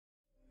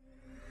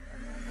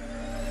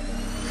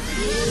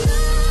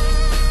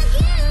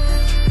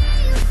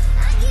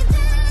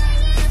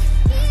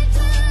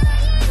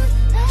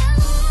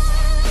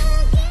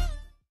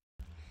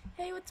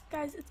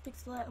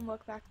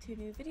welcome back to a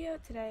new video.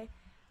 Today,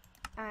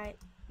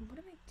 what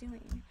am I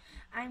doing?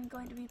 I'm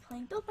going to be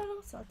playing Build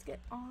Battle, so let's get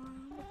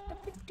on with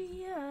the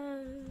video.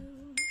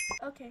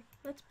 Okay,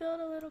 let's build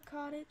a little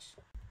cottage.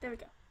 There we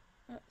go.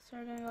 So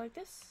we're gonna go like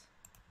this.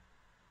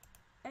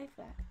 Like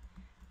that.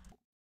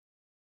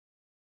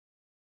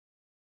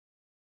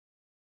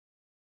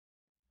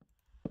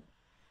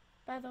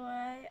 By the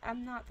way,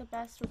 I'm not the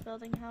best with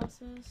building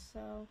houses,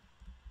 so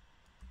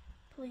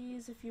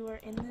please, if you are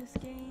in this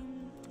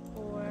game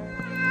or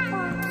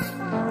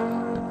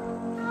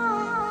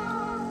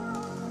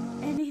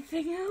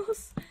anything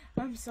else,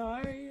 I'm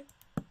sorry.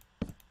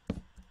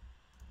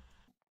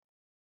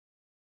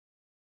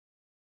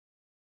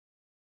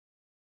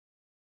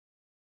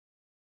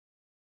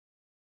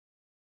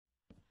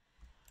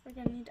 We're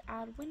gonna need to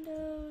add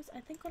windows. I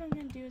think what I'm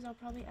gonna do is I'll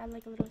probably add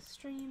like a little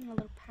stream, a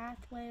little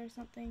pathway or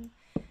something.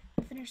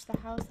 Finish the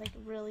house like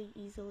really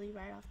easily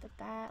right off the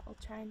bat. I'll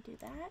try and do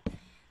that.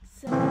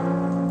 So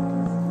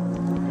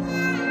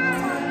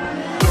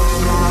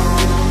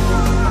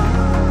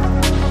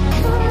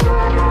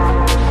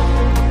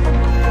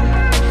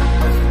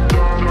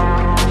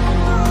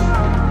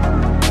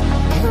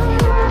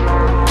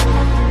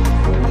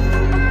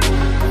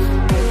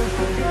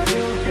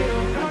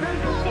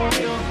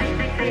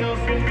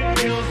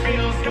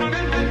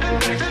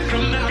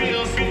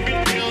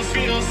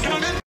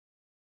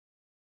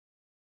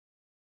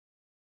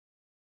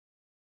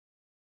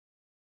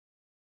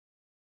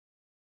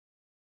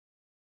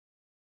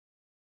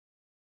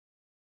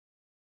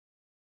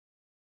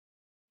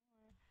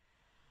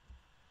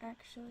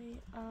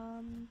actually,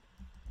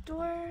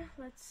 door,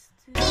 let's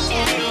do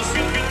fair glass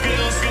pane.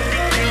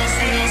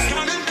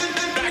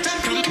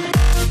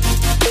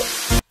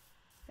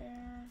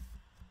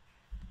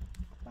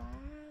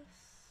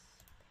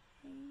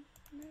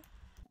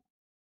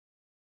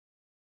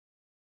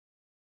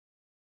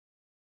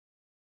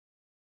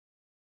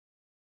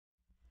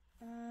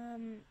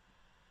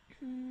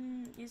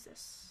 Use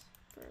this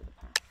for the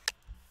path.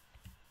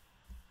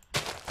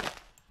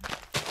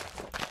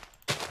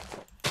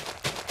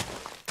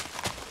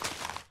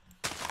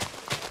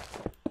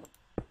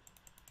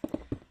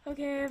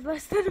 Okay, I have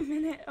less than a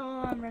minute.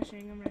 Oh, I'm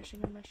rushing.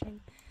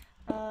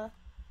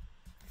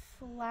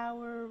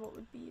 Flower, what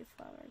would be a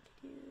flower I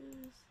could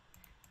use?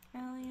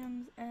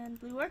 Alliums and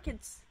blue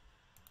orchids.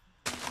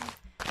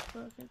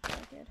 Blue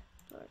orchid.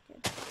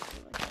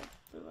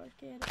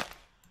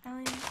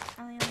 Allium.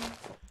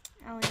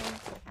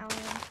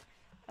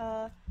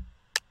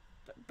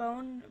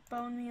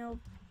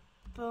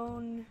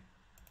 Bone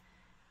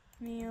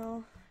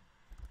meal,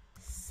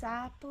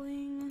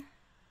 sapling,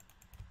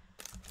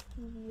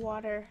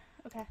 water.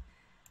 Okay,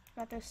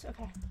 got this.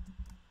 Okay.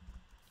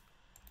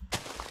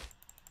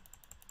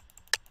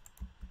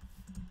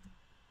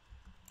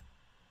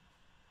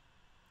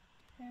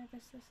 Okay,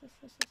 this.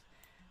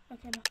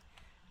 Okay, no.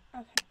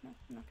 Okay, no,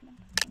 I'm not gonna.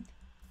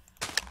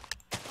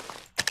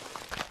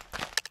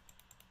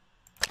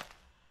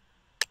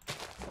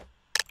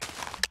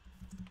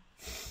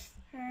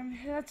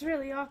 That's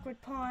really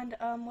awkward pond.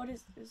 What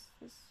is this?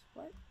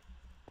 What?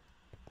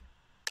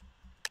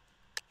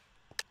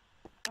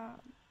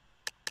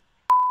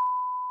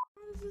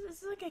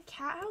 This is like a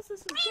cat house.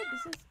 This is good.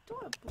 This is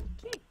adorable.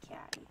 Kitty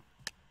catty.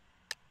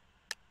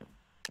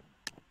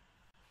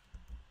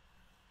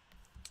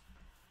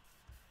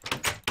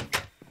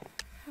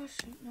 Oh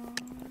shoot, no.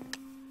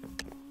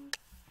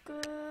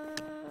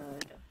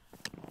 Good.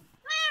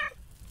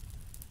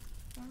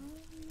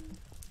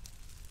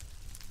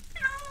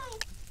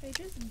 They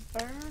just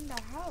burned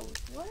the house.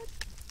 What?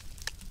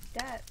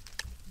 That.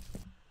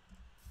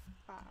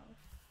 Wow.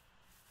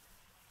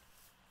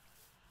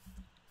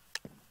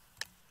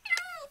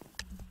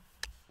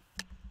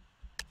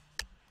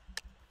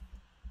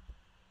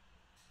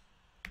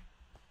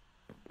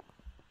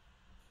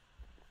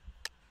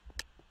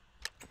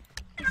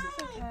 This is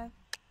okay.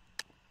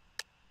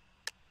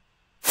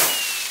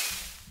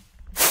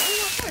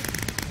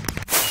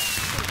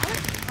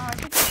 Oh, I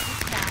think it's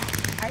this cat.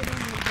 I didn't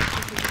even think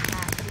this is a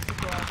cat, but it's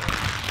adorable.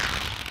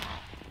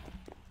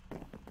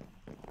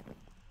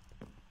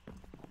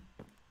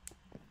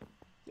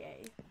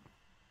 Yay.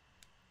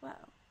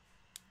 Well,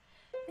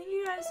 thank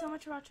you guys so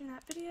much for watching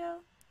that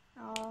video.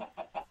 I'll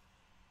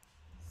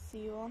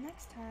see you all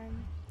next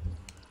time.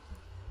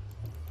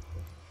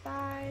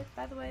 Bye.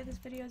 By the way, this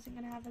video isn't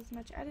going to have as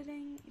much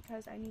editing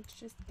because I need to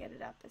just get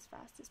it up as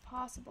fast as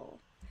possible.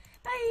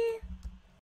 Bye!